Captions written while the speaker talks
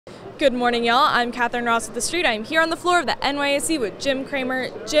Good morning, y'all. I'm Catherine Ross with TheStreet. I'm here on the floor of the NYSE with Jim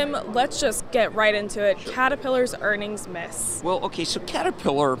Cramer. Jim, let's just get right into it. Sure. Caterpillar's earnings miss. Well, okay, so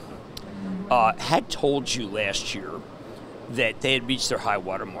Caterpillar had told you last year that they had reached their high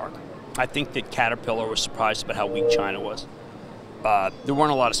water mark. I think that Caterpillar was surprised about how weak China was. There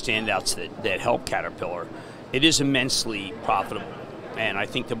weren't a lot of standouts that helped Caterpillar. It is immensely profitable. And I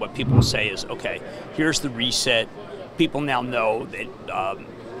think that what people will say is, okay, here's the reset. People now know that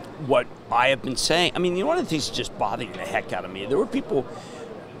what I have been saying. I mean, one of the things that just bothering the heck out of me, there were people,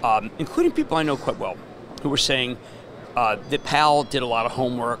 including people I know quite well, who were saying that Powell did a lot of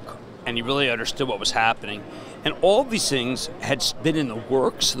homework and he really understood what was happening. And all of these things had been in the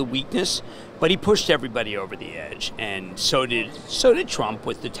works, the weakness, but he pushed everybody over the edge. And so did Trump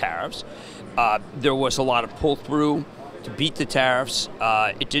with the tariffs. There was a lot of pull-through to beat the tariffs.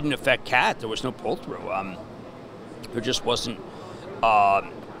 It didn't affect CAT. There was no pull-through. There just wasn't.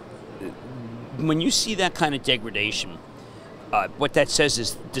 When you see that kind of degradation, what that says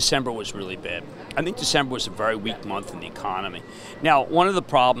is December was really bad. I think December was a very weak month in the economy. Now, one of the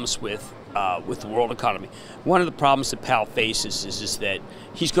problems with the world economy, one of the problems that Powell faces is that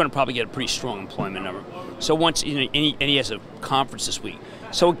he's going to probably get a pretty strong employment number. So once, and he has a conference this week.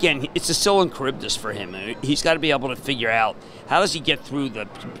 So again, it's a still in Charybdis for him. He's got to be able to figure out how does he get through the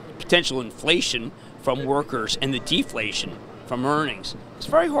potential inflation from workers and the deflation from earnings. It's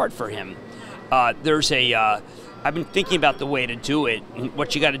very hard for him. I've been thinking about the way to do it. And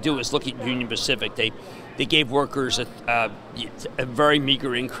what you got to do is look at Union Pacific. They gave workers a very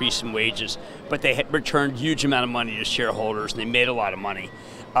meager increase in wages, but they returned a huge amount of money to shareholders, and they made a lot of money.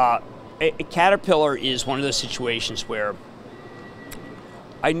 Caterpillar is one of those situations where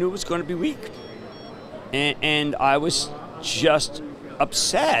I knew it was going to be weak, and I was just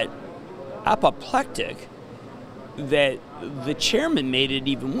upset, apoplectic, that the chairman made it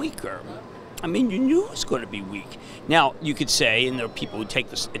even weaker. I mean, you knew it was going to be weak. Now, you could say, and there are people who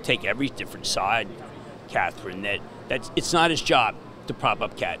take every different side, Catherine, that it's not his job to prop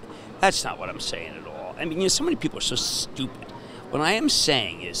up CAT. That's not what I'm saying at all. I mean, so many people are so stupid. What I am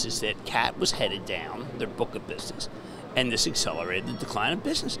saying is that CAT was headed down, their book of business, and this accelerated the decline of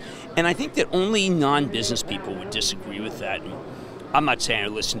business. And I think that only non-business people would disagree with that. And I'm not saying I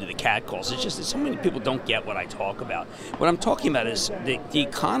listen to the CAT calls. It's just that so many people don't get what I talk about. What I'm talking about is the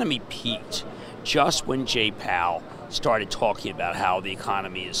economy peaked just when Jay Powell started talking about how the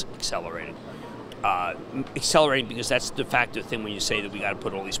economy is accelerating. Accelerating because that's the factor thing when you say that we got to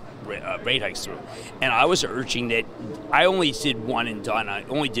put all these rate hikes through. And I was urging that I only did one and done. I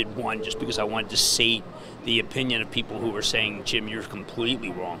only did one just because I wanted to sate the opinion of people who were saying, Jim, you're completely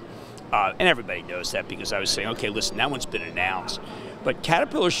wrong. And everybody knows that because I was saying, okay, listen, that one's been announced. But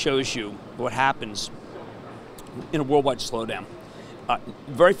Caterpillar shows you what happens in a worldwide slowdown.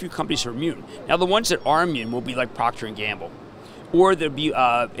 Very few companies are immune. Now, the ones that are immune will be like Procter & Gamble. Or there'll be,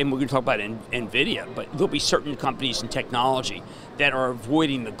 and we're going to talk about Nvidia, but there'll be certain companies in technology that are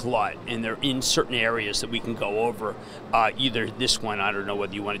avoiding the glut, and they're in certain areas that we can go over. Either this one, I don't know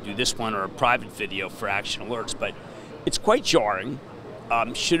whether you want to do this one or a private video for action alerts, but it's quite jarring.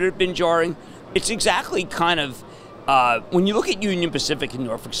 Should it have been jarring? It's exactly kind of, when you look at Union Pacific and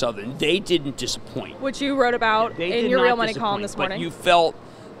Norfolk Southern, they didn't disappoint. Which you wrote about in your Real Money column this morning. But you felt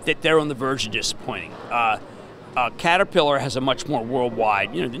that they're on the verge of disappointing. Caterpillar has a much more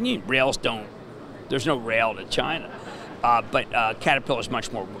worldwide, the rails don't, there's no rail to China. But Caterpillar is much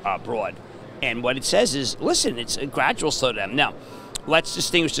more broad. And what it says is, listen, it's a gradual slowdown. Now, let's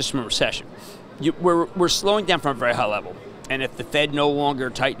distinguish this from a recession. We're slowing down from a very high level. And if the Fed no longer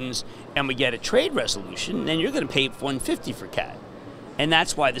tightens and we get a trade resolution, then you're going to pay $150 for CAT. And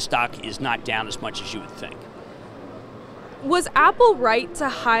that's why the stock is not down as much as you would think. Was Apple right to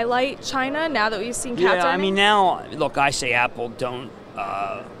highlight China now that we've seen CAT's earnings? I mean, now, look, I say Apple, don't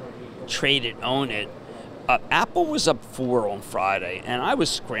trade it, own it. Apple was up 4 on Friday, and I was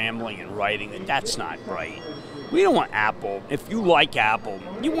scrambling and writing that that's not right. We don't want Apple. If you like Apple,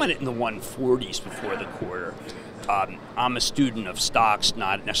 you want it in the 140s before the quarter. I'm a student of stocks,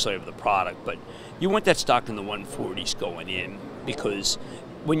 not necessarily of the product, but you want that stock in the 140s going in, because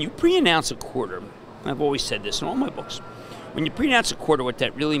when you pre-announce a quarter, I've always said this in all my books, when you pre-announce a quarter, what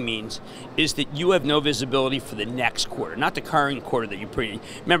that really means is that you have no visibility for the next quarter, not the current quarter that you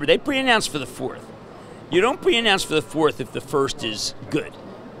Remember, they pre-announce for the 4th. You don't pre-announce for the 4th if the 1st is good.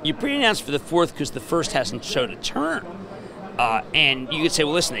 You pre-announce for the 4th because the 1st hasn't showed a turn. And you could say,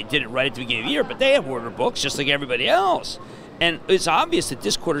 well, listen, they did it right at the beginning of the year, but they have order books just like everybody else. And it's obvious that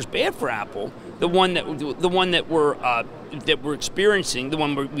this quarter's bad for Apple. The one that we're experiencing, the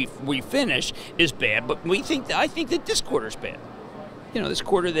one we finish, is bad. But I think that this quarter's bad. this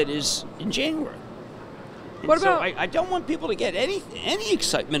quarter that is in January. What so about? I don't want people to get any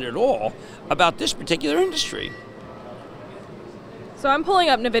excitement at all about this particular industry. So I'm pulling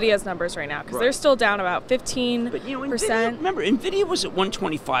up Nvidia's numbers right now because they're still down about 15%. But Nvidia, remember, Nvidia was at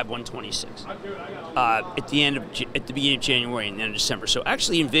 125, 126 at the beginning of January and the end of December. So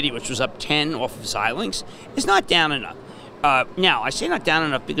actually, Nvidia, which was up 10 off of Xilinx, is not down enough. Now I say not down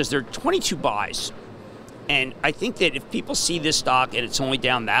enough because there are 22 buys, and I think that if people see this stock and it's only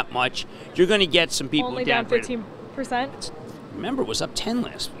down that much, you're going to get some people only down 15%. Remember, it was up 10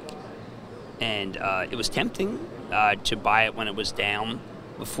 last week, and it was tempting to buy it when it was down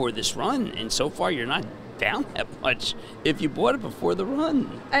before this run, and so far you're not down that much if you bought it before the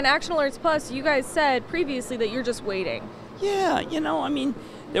run. And Action Alerts Plus, you guys said previously that you're just waiting. Yeah,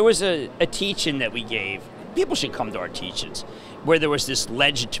 there was a teach-in that we gave. People should come to our teach-ins, where there was this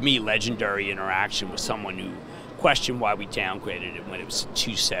legendary interaction with someone who questioned why we downgraded it when it was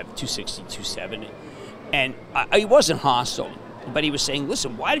 260, 270. And he wasn't hostile. But he was saying,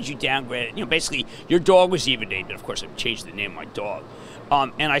 listen, why did you downgrade it? Basically, your dog was even named. And of course, I've changed the name of my dog.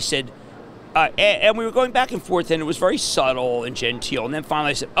 And I said, and we were going back and forth, and it was very subtle and genteel. And then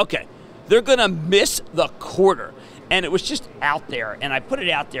finally I said, okay, they're going to miss the quarter. And it was just out there. And I put it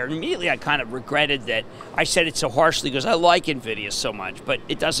out there. And immediately I kind of regretted that I said it so harshly because I like Nvidia so much. But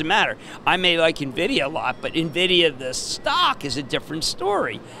it doesn't matter. I may like Nvidia a lot, but Nvidia, the stock, is a different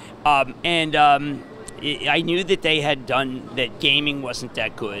story. I knew that they had done that gaming wasn't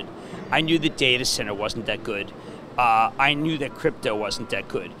that good. I knew that data center wasn't that good. I knew that crypto wasn't that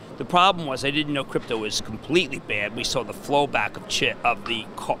good. The problem was I didn't know crypto was completely bad. We saw the flow back of the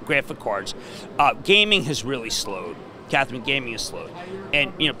graphic cards. Gaming has really slowed. Catherine, gaming has slowed.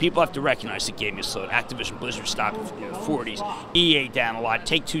 And, people have to recognize that gaming has slowed. Activision Blizzard stock, 40s. EA down a lot.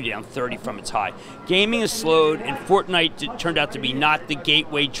 Take-Two down 30 from its high. Gaming has slowed, and Fortnite turned out to be not the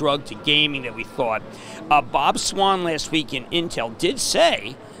gateway drug to gaming that we thought. Bob Swan last week in Intel did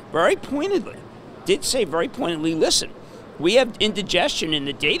say very pointedly, listen, we have indigestion in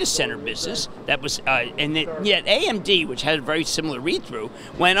the data center business. That was, yet AMD, which had a very similar read-through,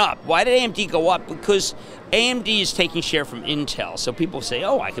 went up. Why did AMD go up? Because AMD is taking share from Intel. So people say,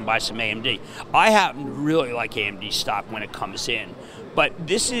 oh, I can buy some AMD. I happen to really like AMD stock when it comes in. But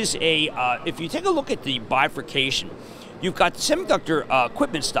this is if you take a look at the bifurcation, you've got the semiconductor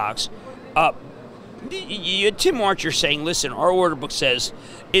equipment stocks. Tim Archer saying, listen, our order book says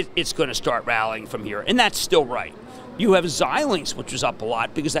it's going to start rallying from here. And that's still right. You have Xilinx, which was up a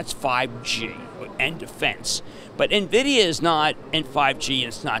lot because that's 5G and defense. But Nvidia is not in 5G and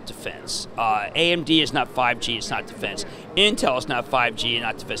it's not defense. AMD is not 5G, it's not defense. Intel is not 5G and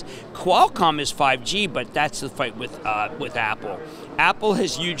not defense. Qualcomm is 5G, but that's the fight with Apple. Apple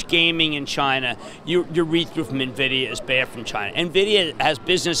has huge gaming in China. Your read-through from Nvidia is bad from China. Nvidia has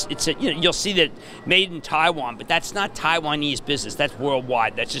business. You'll see that made in Taiwan, but that's not Taiwanese business. That's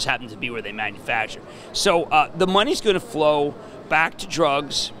worldwide. That just happens to be where they manufacture. So the money's going to flow back to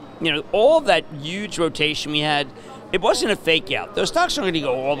drugs. All of that huge rotation we had, it wasn't a fake out. Those stocks aren't going to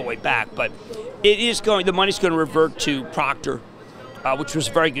go all the way back, but the money's going to revert to Procter, which was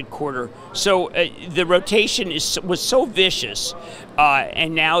a very good quarter. So the rotation was so vicious,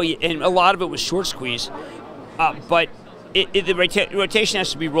 and a lot of it was short squeeze, but the rotation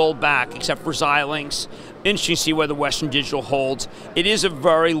has to be rolled back, except for Xilinx. Interesting to see whether Western Digital holds. It is a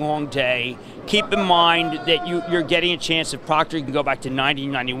very long day. Keep in mind that you're getting a chance if Procter can go back to 90,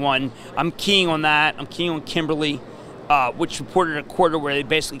 91. I'm keying on that. I'm keying on Kimberly, which reported a quarter where they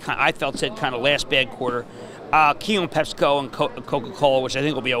basically, I felt, said kind of last bad quarter. Key on PepsiCo and Coca-Cola, which I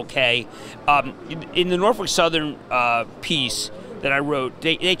think will be okay. In the Norfolk Southern piece that I wrote,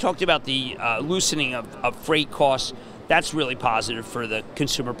 they talked about the loosening of freight costs. That's really positive for the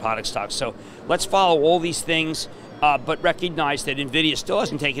consumer product stocks. So let's follow all these things, but recognize that Nvidia still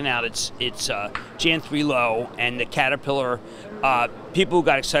hasn't taken out its Jan 3 low, and the Caterpillar, people who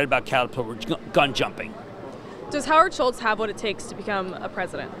got excited about Caterpillar were gun jumping. Does Howard Schultz have what it takes to become a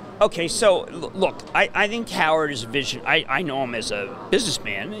president? Okay, so look, I think Howard is a vision. I know him as a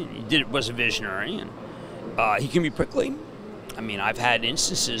businessman. He was a visionary, and he can be prickly. I mean, I've had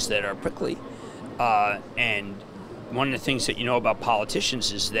instances that are prickly, and one of the things that you know about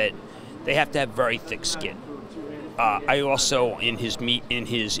politicians is that they have to have very thick skin. I also, in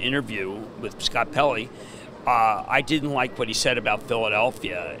his interview with Scott Pelley, I didn't like what he said about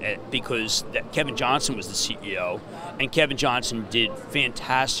Philadelphia because Kevin Johnson was the CEO, and Kevin Johnson did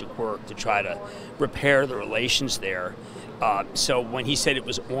fantastic work to try to repair the relations there. So when he said it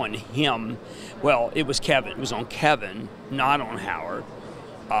was on him, well, it was Kevin. It was on Kevin, not on Howard.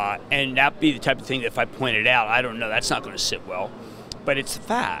 And that'd be the type of thing that if I pointed out, I don't know, that's not going to sit well. but it's the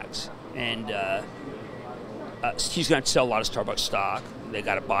facts. And he's going to sell a lot of Starbucks stock. They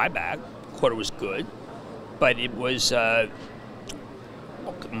got a buyback. Quarter was good, but it was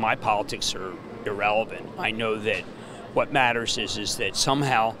my politics are irrelevant. I know that what matters is that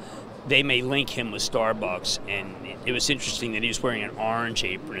somehow they may link him with Starbucks, and it was interesting that he was wearing an orange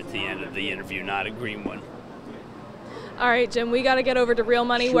apron at the end of the interview, not a green one. All right, Jim, we got to get over to Real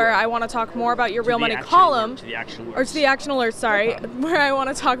Money, Sure. where I want to talk more about your Real Money column. To the Action Alerts. Or to the Action Alerts, sorry, where I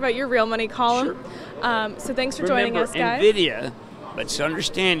want to talk about your Real Money column. Sure. So thanks for joining us, guys. Nvidia, let's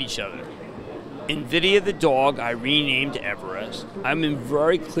understand each other. Nvidia the dog, I renamed Everest. I'm being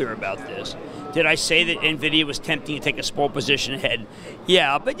very clear about this. Did I say that Nvidia was tempting to take a small position ahead?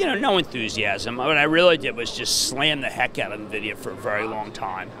 Yeah, but no enthusiasm. What I really did was just slam the heck out of Nvidia for a very long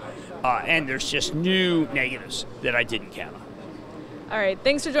time. And there's just new negatives that I didn't count on. All right,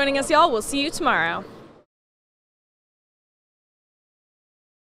 thanks for joining us, y'all. We'll see you tomorrow.